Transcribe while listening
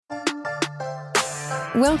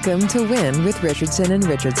Welcome to Win with Richardson and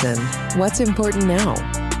Richardson. What's important now?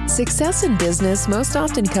 Success in business most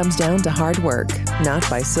often comes down to hard work, not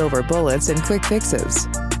by silver bullets and quick fixes.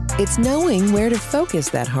 It's knowing where to focus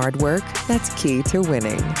that hard work that's key to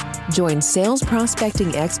winning. Join sales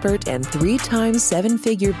prospecting expert and 3-time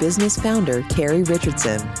seven-figure business founder Carrie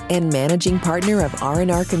Richardson and managing partner of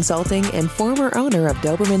R&R Consulting and former owner of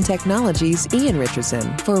Doberman Technologies, Ian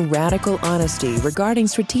Richardson, for radical honesty regarding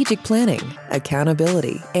strategic planning,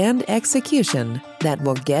 accountability, and execution that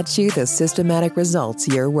will get you the systematic results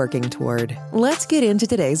you're working toward. Let's get into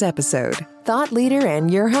today's episode. Thought leader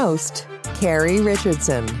and your host, Carrie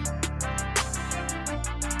Richardson.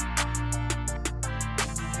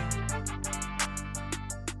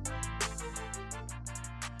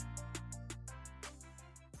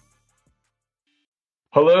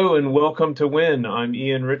 Hello and welcome to Win. I'm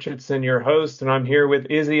Ian Richardson, your host, and I'm here with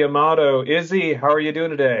Izzy Amato. Izzy, how are you doing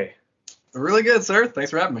today? Really good, sir.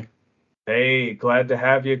 Thanks for having me. Hey, glad to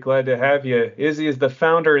have you. Izzy is the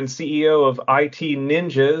founder and CEO of IT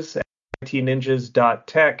Ninjas at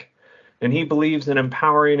itninjas.tech, and he believes in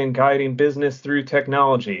empowering and guiding business through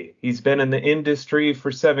technology. He's been in the industry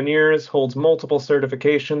for 7 years, holds multiple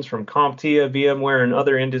certifications from CompTIA, VMware, and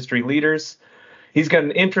other industry leaders. He's got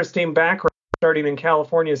an interesting background, starting in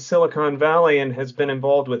California's Silicon Valley, and has been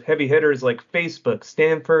involved with heavy hitters like Facebook,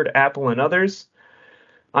 Stanford, Apple, and others.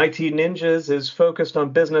 IT Ninjas is focused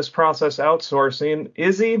on business process outsourcing.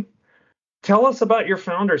 Izzy, tell us about your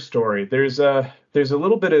founder story. There's a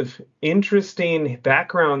little bit of interesting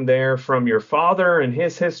background there from your father and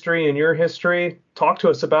his history and your history. Talk to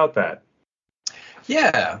us about that.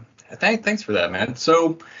 Yeah, thanks for that, man.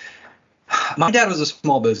 So my dad was a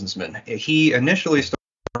small businessman. He initially started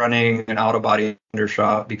running an auto body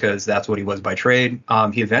shop because that's what he was by trade.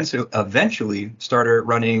 He eventually started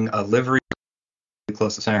running a livery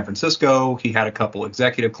close to San Francisco. He had a couple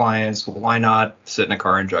executive clients. Well, why not sit in a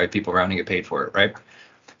car and drive people around and get paid for it, right?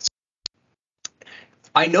 So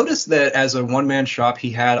I noticed that as a one-man shop, he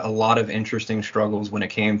had a lot of interesting struggles when it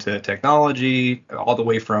came to technology, all the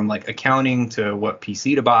way from like accounting to what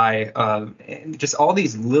PC to buy. And just all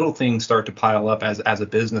these little things start to pile up as a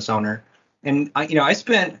business owner. And I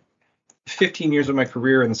spent 15 years of my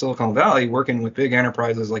career in the Silicon Valley working with big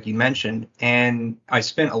enterprises like you mentioned. And I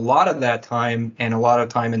spent a lot of that time and a lot of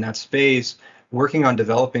time in that space working on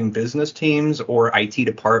developing business teams or IT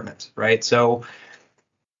departments, right? So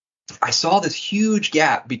I saw this huge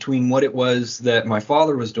gap between what it was that my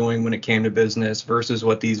father was doing when it came to business versus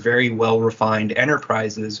what these very well-refined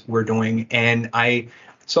enterprises were doing. And I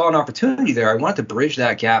saw an opportunity there. I wanted to bridge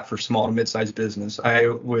that gap for small to mid-sized business. I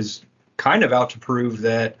was kind of out to prove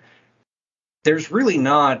that there's really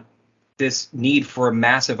not this need for a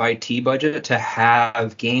massive IT budget to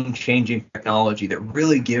have game-changing technology that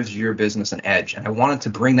really gives your business an edge. And I wanted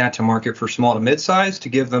to bring that to market for small to mid-size to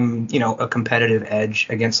give them, a competitive edge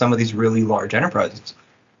against some of these really large enterprises.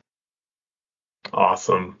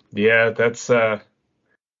 Awesome. Yeah, that's that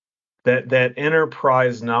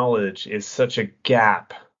enterprise knowledge is such a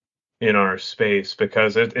gap in our space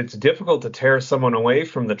because it's difficult to tear someone away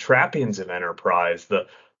from the trappings of enterprise,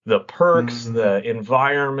 the perks, the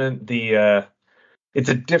environment, it's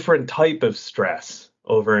a different type of stress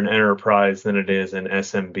over an enterprise than it is in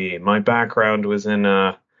SMB. My background was in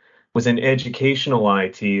educational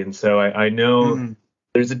IT, and so I know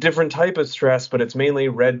there's a different type of stress, but it's mainly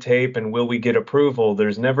red tape and will we get approval?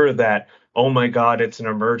 There's never that, oh my God, it's an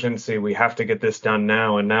emergency. We have to get this done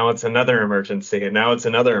now. And now it's another emergency. And now it's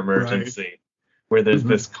another emergency. Right. Where there's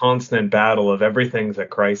this constant battle of everything's a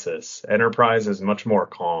crisis. Enterprise is much more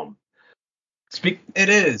calm. It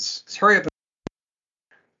is. Hurry up.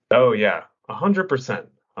 Oh, yeah. 100%.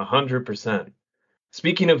 100%.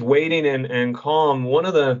 Speaking of waiting and calm, one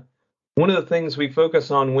of the things we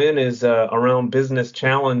focus on Win is around business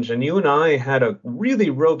challenge. And you and I had a really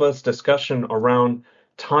robust discussion around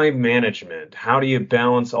time management. How do you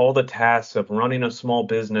balance all the tasks of running a small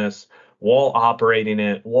business while operating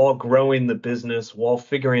it, while growing the business, while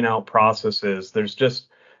figuring out processes?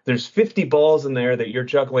 There's 50 balls in there that you're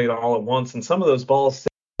juggling all at once. And some of those balls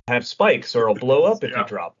have spikes or will blow up if you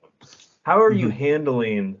drop them. How are you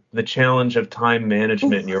handling the challenge of time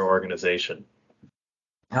management in your organization?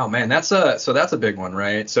 Oh man, that's a big one,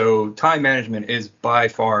 right? So time management is by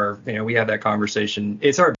far, we had that conversation.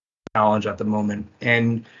 It's our challenge at the moment,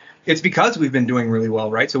 and it's because we've been doing really well,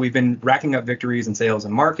 right? So we've been racking up victories in sales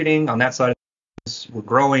and marketing. On that side of this, we're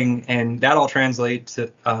growing, and that all translates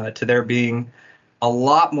to there being a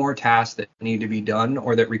lot more tasks that need to be done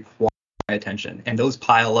or that require my attention, and those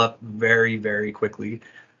pile up very, very quickly.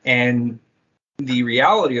 And the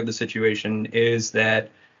reality of the situation is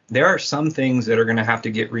that there are some things that are going to have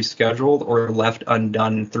to get rescheduled or left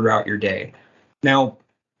undone throughout your day. Now,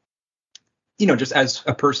 just as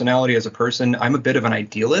a personality, as a person, I'm a bit of an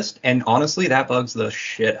idealist. And honestly, that bugs the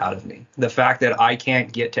shit out of me. The fact that I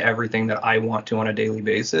can't get to everything that I want to on a daily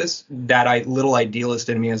basis, that little idealist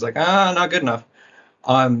in me is like, not good enough.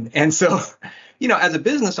 And so, as a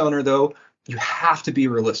business owner, though, you have to be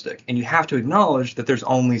realistic and you have to acknowledge that there's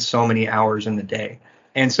only so many hours in the day.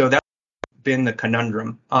 And so that's been the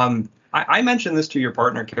conundrum. I mentioned this to your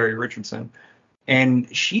partner, Carrie Richardson,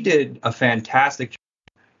 and she did a fantastic job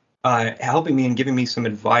helping me and giving me some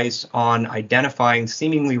advice on identifying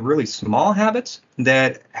seemingly really small habits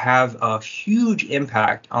that have a huge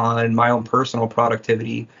impact on my own personal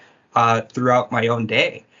productivity throughout my own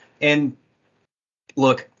day. And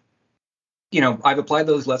look, I've applied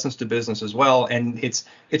those lessons to business as well, and it's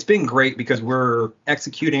been great because we're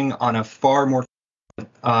executing on a far more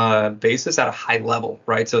basis at a high level,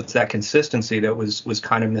 right? So it's that consistency that was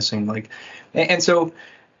kind of missing. And so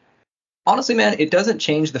honestly, man, it doesn't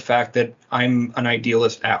change the fact that I'm an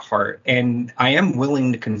idealist at heart, and I am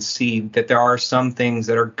willing to concede that there are some things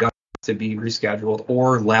that are going to be rescheduled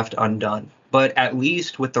or left undone. But at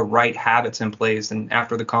least with the right habits in place, and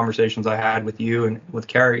after the conversations I had with you and with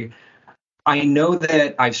Carrie, I know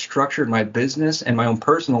that I've structured my business and my own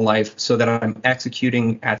personal life so that I'm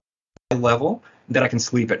executing at a level that I can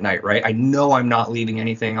sleep at night, right? I know I'm not leaving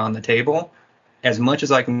anything on the table. As much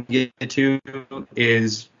as I can get to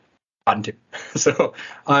is gotten to. So,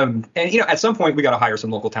 and at some point we got to hire some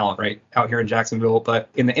local talent, right, out here in Jacksonville. But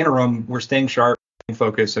in the interim, we're staying sharp, and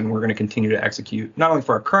focused, and we're going to continue to execute not only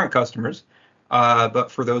for our current customers,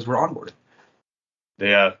 but for those we're onboarding.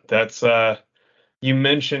 Yeah, that's you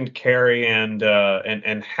mentioned Carrie and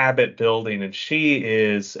habit building, and she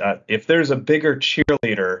is if there's a bigger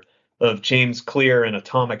cheerleader of James Clear and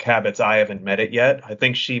Atomic Habits, I haven't met it yet. I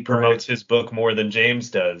think she promotes his book more than James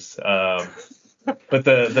does. But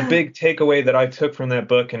the big takeaway that I took from that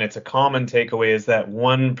book, and it's a common takeaway, is that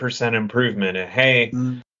 1% improvement. And hey,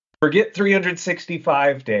 forget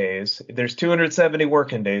 365 days. There's 270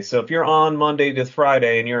 working days. So if you're on Monday to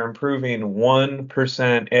Friday and you're improving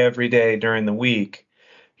 1% every day during the week,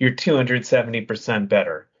 you're 270%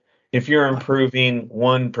 better. If you're improving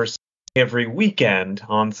 1% every weekend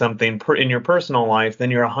on something in your personal life,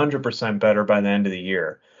 then you're 100% better by the end of the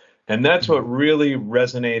year. And that's what really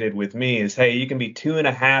resonated with me is, hey, you can be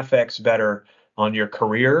 2.5x better on your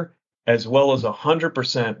career as well as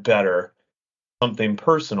 100% better something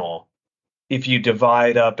personal if you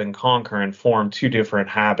divide up and conquer and form two different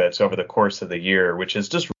habits over the course of the year, which is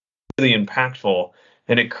just really impactful,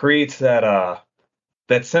 and it creates that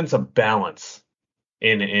sense of balance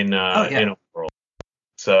in a world.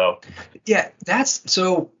 So yeah,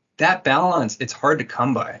 that balance, it's hard to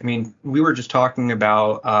come by. I mean, we were just talking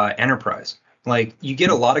about enterprise. Like, you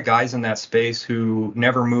get a lot of guys in that space who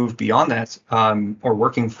never moved beyond that, or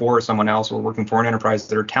working for someone else or working for an enterprise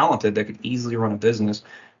that are talented, that could easily run a business.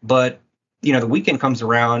 But, the weekend comes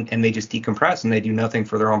around and they just decompress and they do nothing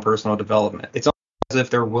for their own personal development. It's almost as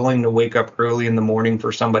if they're willing to wake up early in the morning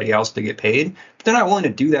for somebody else to get paid, but they're not willing to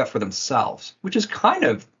do that for themselves, which is kind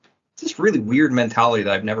of this really weird mentality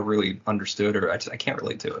that I've never really understood, or I can't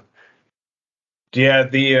relate to it. Yeah,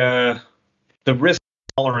 the risk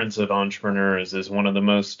tolerance of entrepreneurs is one of the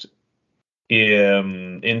most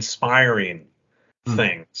inspiring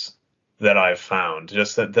things that I've found.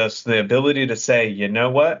 Just that's the ability to say, you know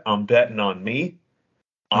what, I'm betting on me.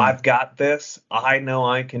 I've got this. I know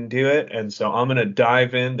I can do it, and so I'm going to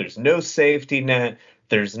dive in. There's no safety net.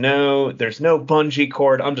 There's no bungee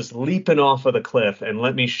cord. I'm just leaping off of the cliff, and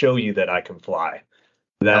let me show you that I can fly.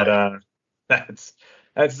 That's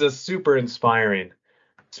just super inspiring.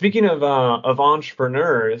 Speaking of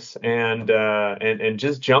entrepreneurs and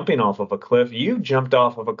just jumping off of a cliff, you jumped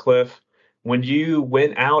off of a cliff when you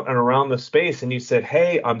went out and around the space and you said,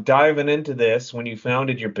 hey, I'm diving into this. When you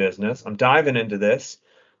founded your business, I'm diving into this.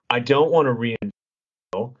 I don't want to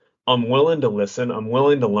reinvent. I'm willing to listen. I'm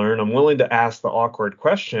willing to learn. I'm willing to ask the awkward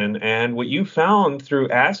question. And what you found through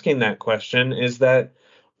asking that question is that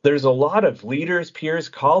there's a lot of leaders, peers,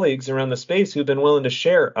 colleagues around the space who've been willing to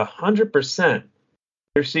share 100%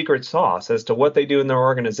 their secret sauce as to what they do in their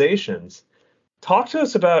organizations. Talk to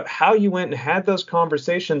us about how you went and had those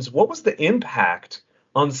conversations. What was the impact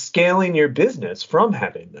on scaling your business from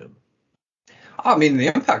having them? I mean, the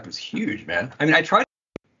impact was huge, man. I mean,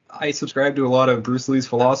 I subscribe to a lot of Bruce Lee's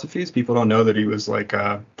philosophies. People don't know that he was like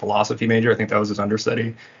a philosophy major. I think that was his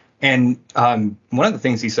understudy. And one of the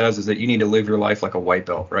things he says is that you need to live your life like a white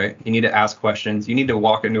belt, right? You need to ask questions. You need to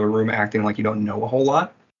walk into a room acting like you don't know a whole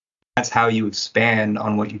lot. That's how you expand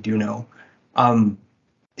on what you do know.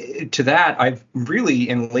 To that, I've really,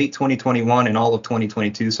 in late 2021 and all of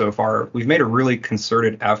 2022 so far, we've made a really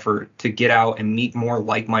concerted effort to get out and meet more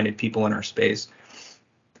like-minded people in our space.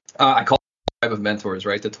 I call it a tribe of mentors,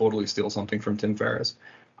 right? To totally steal something from Tim Ferriss.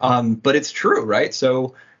 But it's true, right?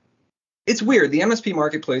 So it's weird. The MSP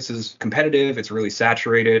marketplace is competitive. It's really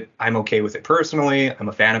saturated. I'm okay with it personally. I'm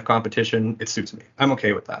a fan of competition. It suits me. I'm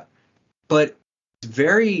okay with that. But it's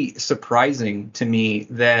very surprising to me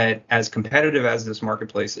that as competitive as this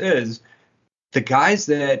marketplace is, the guys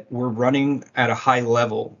that were running at a high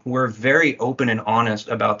level were very open and honest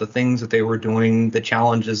about the things that they were doing, the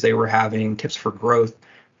challenges they were having, tips for growth.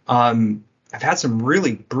 I've had some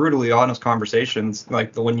really brutally honest conversations,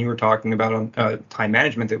 like the one you were talking about on time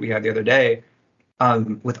management that we had the other day,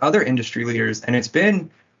 with other industry leaders. And it's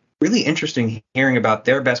been really interesting hearing about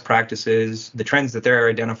their best practices, the trends that they're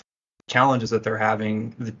identifying, challenges that they're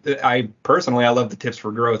having. I love the tips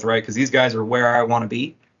for growth, right? Because these guys are where I want to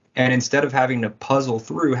be. And instead of having to puzzle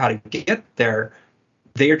through how to get there,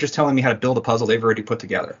 they are just telling me how to build a puzzle they've already put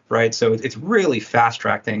together, right? So it's really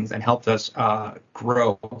fast-tracked things and helped us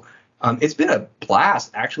grow. It's been a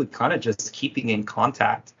blast, actually, kind of just keeping in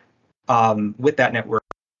contact with that network,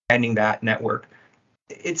 ending that network.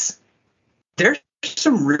 There's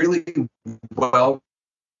some really well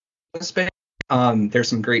space. There's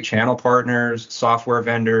some great channel partners, software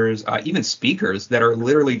vendors, even speakers that are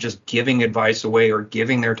literally just giving advice away or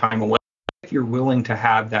giving their time away if you're willing to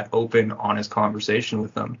have that open, honest conversation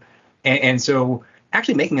with them. And so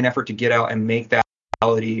actually making an effort to get out and make that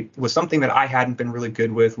reality was something that I hadn't been really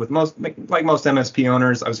good with most, like most MSP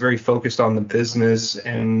owners. I was very focused on the business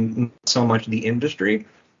and not so much the industry.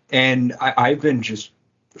 And I've been just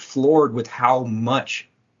floored with how much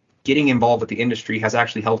getting involved with the industry has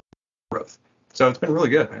actually helped growth. So it's been really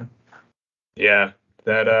good, man. Yeah,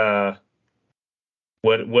 that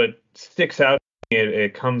what sticks out to me,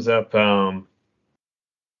 it comes up.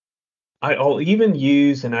 I'll even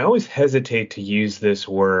use, and I always hesitate to use this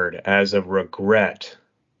word, as a regret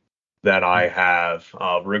that I have.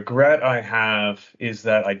 Regret I have is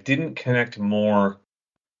that I didn't connect more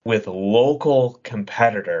with local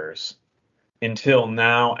competitors until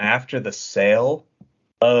now, after the sale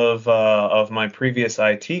of my previous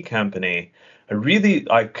IT company.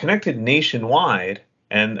 I connected nationwide,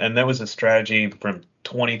 and that was a strategy from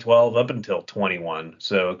 2012 up until 21,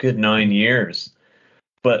 so a good 9 years.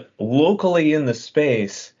 But locally in the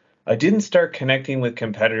space, I didn't start connecting with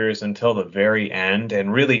competitors until the very end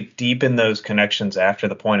and really deepen those connections after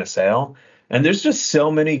the point of sale. And there's just so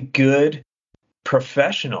many good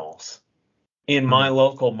professionals in my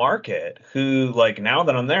local market who, like, now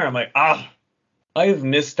that I'm there, I'm like, I've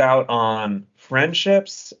missed out on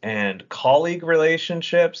friendships and colleague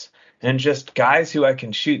relationships and just guys who I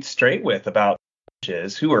can shoot straight with about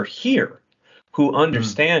who are here, who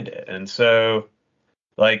understand it. And so,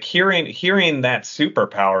 like, hearing that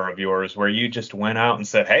superpower of yours where you just went out and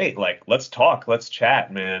said, hey, like, let's talk, let's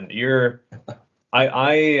chat, man.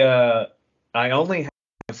 I only have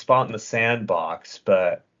a spot in the sandbox,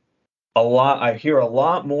 but I hear a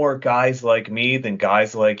lot more guys like me than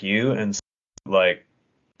guys like you. And like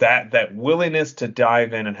that willingness to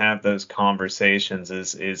dive in and have those conversations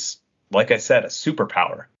is like I said, a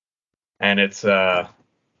superpower. And it's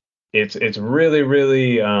really,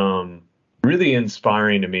 really, really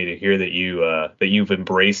inspiring to me to hear that you've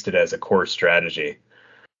embraced it as a core strategy.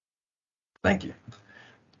 Thank you.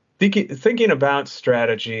 Thinking about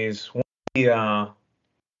strategies,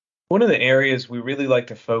 one of the areas we really like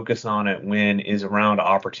to focus on at Win is around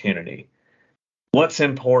opportunity. What's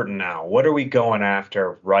important now? What are we going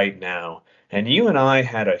after right now? And you and I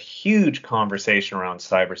had a huge conversation around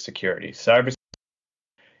cybersecurity.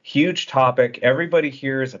 Huge topic. Everybody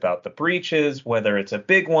hears about the breaches, whether it's a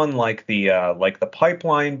big one like the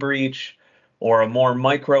pipeline breach, or a more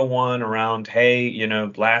micro one around, hey,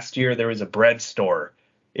 last year there was a bread store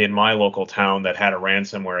in my local town that had a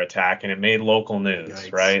ransomware attack and it made local news.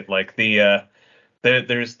 Yikes. Right? Like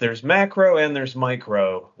there's macro and there's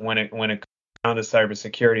micro when it comes down to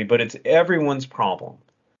cybersecurity, but it's everyone's problem.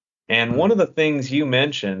 And one of the things you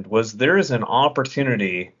mentioned was there is an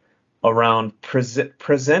opportunity around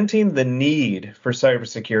presenting the need for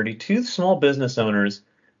cybersecurity to small business owners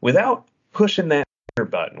without pushing that fear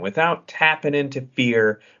button, without tapping into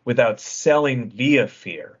fear, without selling via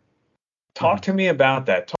fear. Talk to me about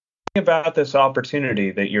that. Talk to me about this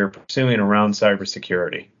opportunity that you're pursuing around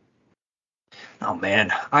cybersecurity. Oh,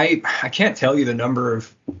 man, I can't tell you the number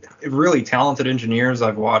of really talented engineers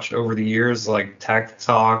I've watched over the years, like tech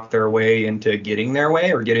talk their way into getting their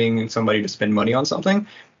way or getting somebody to spend money on something.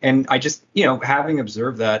 And I just, having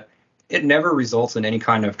observed that, it never results in any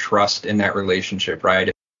kind of trust in that relationship,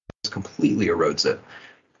 right? completely erodes it.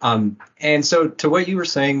 And so to what you were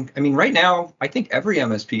saying, I mean, right now, I think every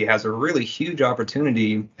MSP has a really huge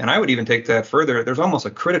opportunity. And I would even take that further. There's almost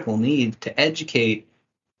a critical need to educate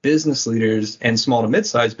business leaders and small to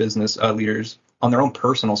mid-sized business leaders on their own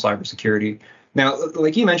personal cybersecurity. Now,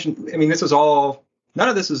 like you mentioned, I mean, none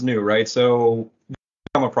of this is new, right? So it's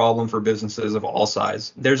become a problem for businesses of all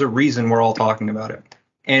size. There's a reason we're all talking about it.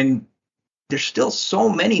 And there's still so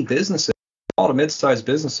many businesses, small to mid-sized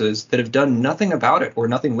businesses, that have done nothing about it or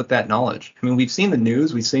nothing with that knowledge. I mean, we've seen the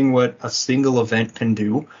news, we've seen what a single event can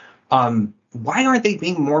do. Why aren't they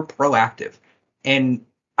being more proactive? And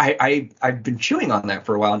I've been chewing on that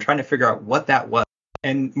for a while and trying to figure out what that was.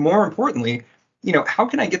 And more importantly, how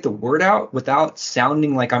can I get the word out without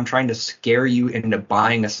sounding like I'm trying to scare you into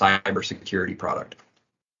buying a cybersecurity product?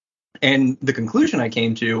 And the conclusion I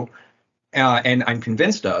came to, and I'm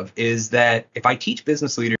convinced of, is that if I teach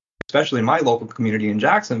business leaders, especially in my local community in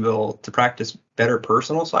Jacksonville, to practice better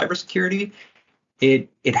personal cybersecurity, it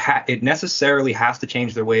necessarily has to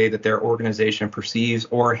change the way that their organization perceives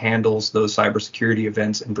or handles those cybersecurity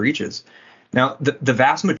events and breaches. Now, the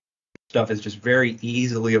vast majority of stuff is just very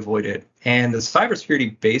easily avoided. And the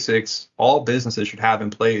cybersecurity basics all businesses should have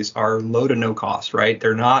in place are low to no cost, right?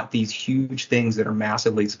 They're not these huge things that are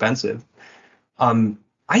massively expensive.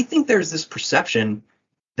 I think there's this perception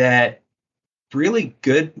that really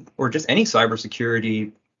good, or just any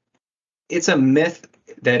cybersecurity, it's a myth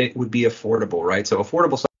that it would be affordable, right? So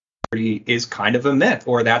affordable cybersecurity is kind of a myth,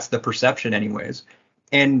 or that's the perception anyways.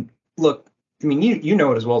 And look, I mean, you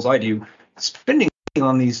know it as well as I do, spending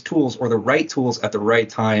on these tools, or the right tools at the right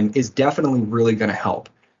time, is definitely really going to help.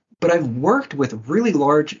 But I've worked with really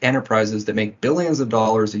large enterprises that make billions of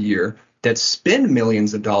dollars a year, that spend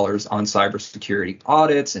millions of dollars on cybersecurity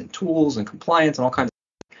audits and tools and compliance and all kinds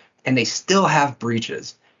of, and they still have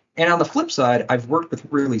breaches. And on the flip side, I've worked with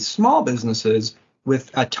really small businesses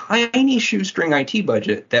with a tiny shoestring IT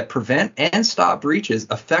budget that prevent and stop breaches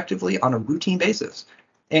effectively on a routine basis.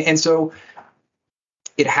 And so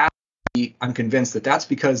it has to be, I'm convinced that that's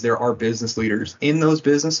because there are business leaders in those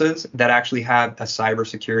businesses that actually have a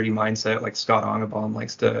cybersecurity mindset, like Scott Ongebaum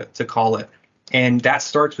likes to call it. And that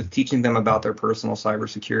starts with teaching them about their personal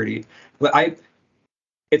cybersecurity. But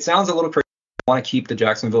it sounds a little crazy. I want to keep the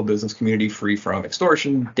Jacksonville business community free from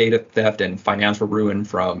extortion, data theft, and financial ruin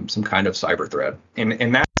from some kind of cyber threat.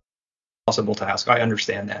 And that's possible to ask. I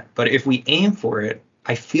understand that. But if we aim for it,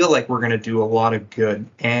 I feel like we're going to do a lot of good.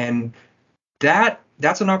 And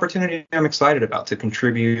that's an opportunity I'm excited about, to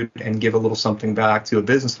contribute and give a little something back to a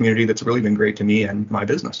business community that's really been great to me and my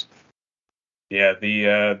business. Yeah,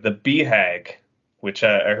 the BHAG, which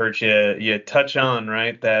I heard you touch on,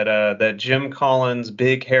 right? That Jim Collins'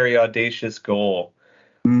 big, hairy, audacious goal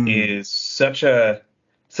is such a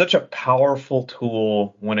powerful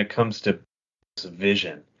tool when it comes to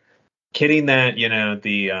vision. Kidding that,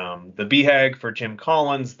 the BHAG for Jim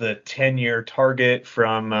Collins, the 10-year target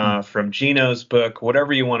from Gino's book,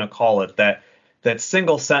 whatever you want to call it, that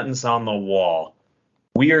single sentence on the wall.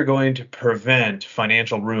 We are going to prevent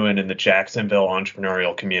financial ruin in the Jacksonville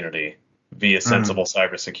entrepreneurial community via sensible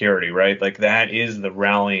cybersecurity, right? Like, that is the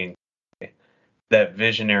rallying, that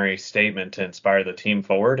visionary statement to inspire the team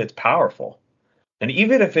forward. It's powerful. And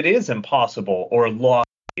even if it is impossible or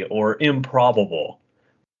lofty or improbable,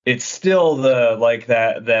 it's still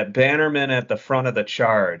that bannerman at the front of the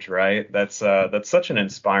charge, right? That's such an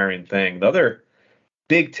inspiring thing. The other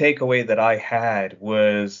big takeaway that I had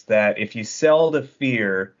was that if you sell to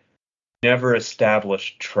fear, never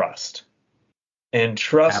establish trust. And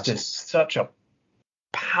trust is such a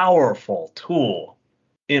powerful tool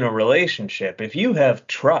in a relationship. If you have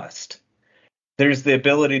trust, there's the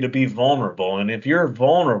ability to be vulnerable. And if you're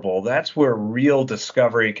vulnerable, that's where real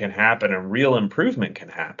discovery can happen and real improvement can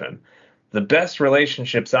happen. The best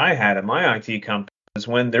relationships I had in my IT company is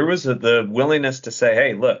when there was the willingness to say,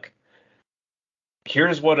 hey, look,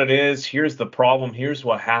 here's what it is. Here's the problem. Here's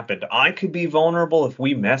what happened. I could be vulnerable if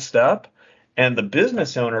we messed up, and the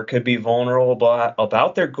business owner could be vulnerable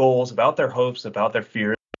about their goals, about their hopes, about their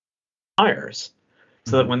fears, desires.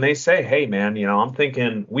 So that when they say, hey, man, I'm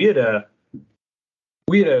thinking we had a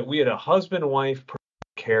husband and wife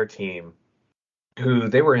care team who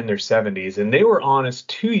they were in their 70s, and they were honest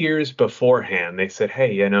 2 years beforehand. They said,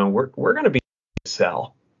 hey, we're going to be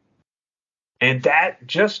sell. And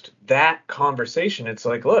that conversation, it's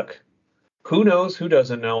like, look, who knows who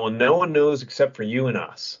doesn't know, and no one knows except for you and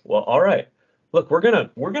us. Well, all right. Look, we're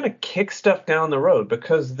gonna kick stuff down the road,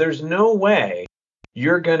 because there's no way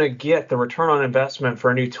you're gonna get the return on investment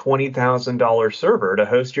for a new $20,000 server to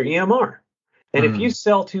host your EMR. And if you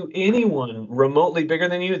sell to anyone remotely bigger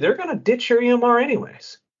than you, they're gonna ditch your EMR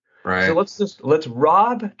anyways. Right. So let's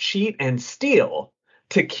rob, cheat, and steal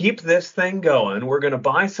to keep this thing going. We're going to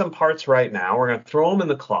buy some parts right now. We're going to throw them in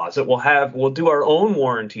the closet. We'll do our own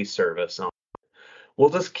warranty service on. We'll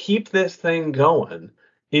just keep this thing going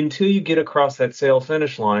until you get across that sale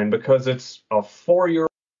finish line, because it's a 4-year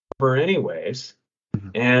anyways.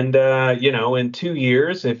 And in 2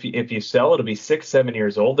 years, if you sell, it'll be 6-7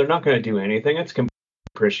 years old. They're not going to do anything. It's completely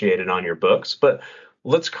appreciated on your books. But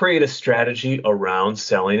let's create a strategy around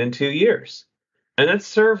selling in 2 years. And it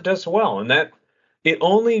served us well. And that it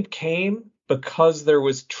only came because there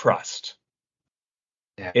was trust.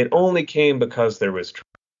 Yeah. It only came because there was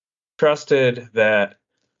trusted that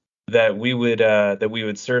we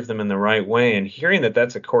would serve them in the right way. And hearing that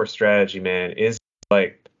that's a core strategy, man, is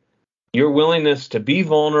like your willingness to be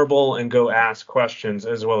vulnerable and go ask questions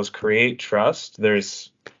as well as create trust.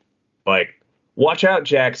 There's like, watch out,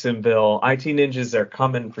 Jacksonville. IT Ninjas are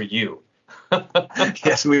coming for you.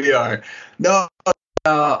 Yes, we are. No,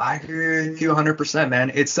 I agree with you 100%,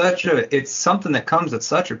 man. It's something that comes at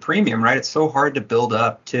such a premium, right? It's so hard to build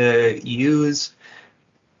up, to use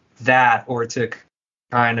that or to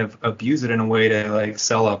kind of abuse it in a way to like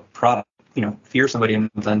sell a product, fear somebody and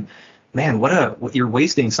then, man, what you're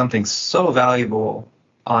wasting something so valuable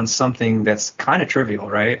on something that's kind of trivial,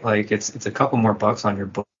 right? Like it's a couple more bucks on your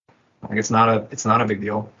book. Like it's not a big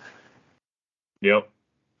deal. Yep.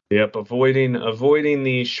 Avoiding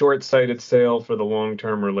the short-sighted sale for the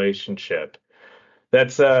long-term relationship.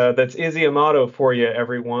 That's Izzy Amato for you,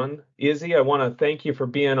 everyone. Izzy, I want to thank you for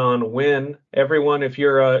being on Win. Everyone, if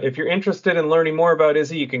you're interested in learning more about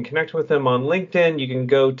Izzy, you can connect with him on LinkedIn. You can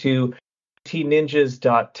go to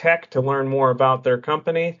tninjas.tech to learn more about their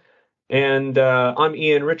company. And I'm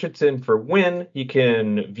Ian Richardson for Win. You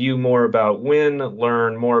can view more about Win,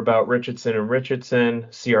 learn more about Richardson and Richardson,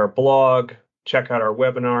 see our blog, check out our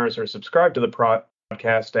webinars, or subscribe to the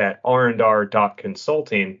podcast at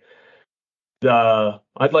r&r.consulting.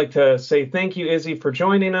 I'd like to say thank you, Izzy, for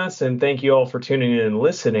joining us, and thank you all for tuning in and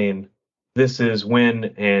listening. This is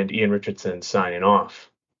Win and Ian Richardson signing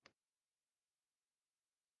off.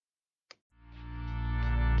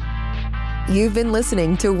 You've been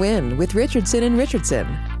listening to Win with Richardson and Richardson.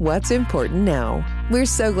 What's important now? We're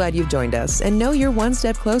so glad you've joined us and know you're one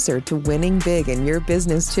step closer to winning big in your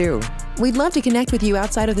business too. We'd love to connect with you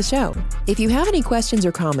outside of the show. If you have any questions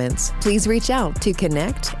or comments, please reach out to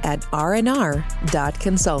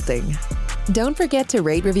connect@rnr.consulting. Don't forget to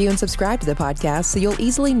rate, review, and subscribe to the podcast so you'll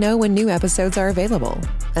easily know when new episodes are available.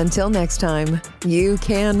 Until next time, you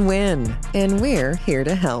can win, and we're here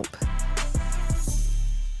to help.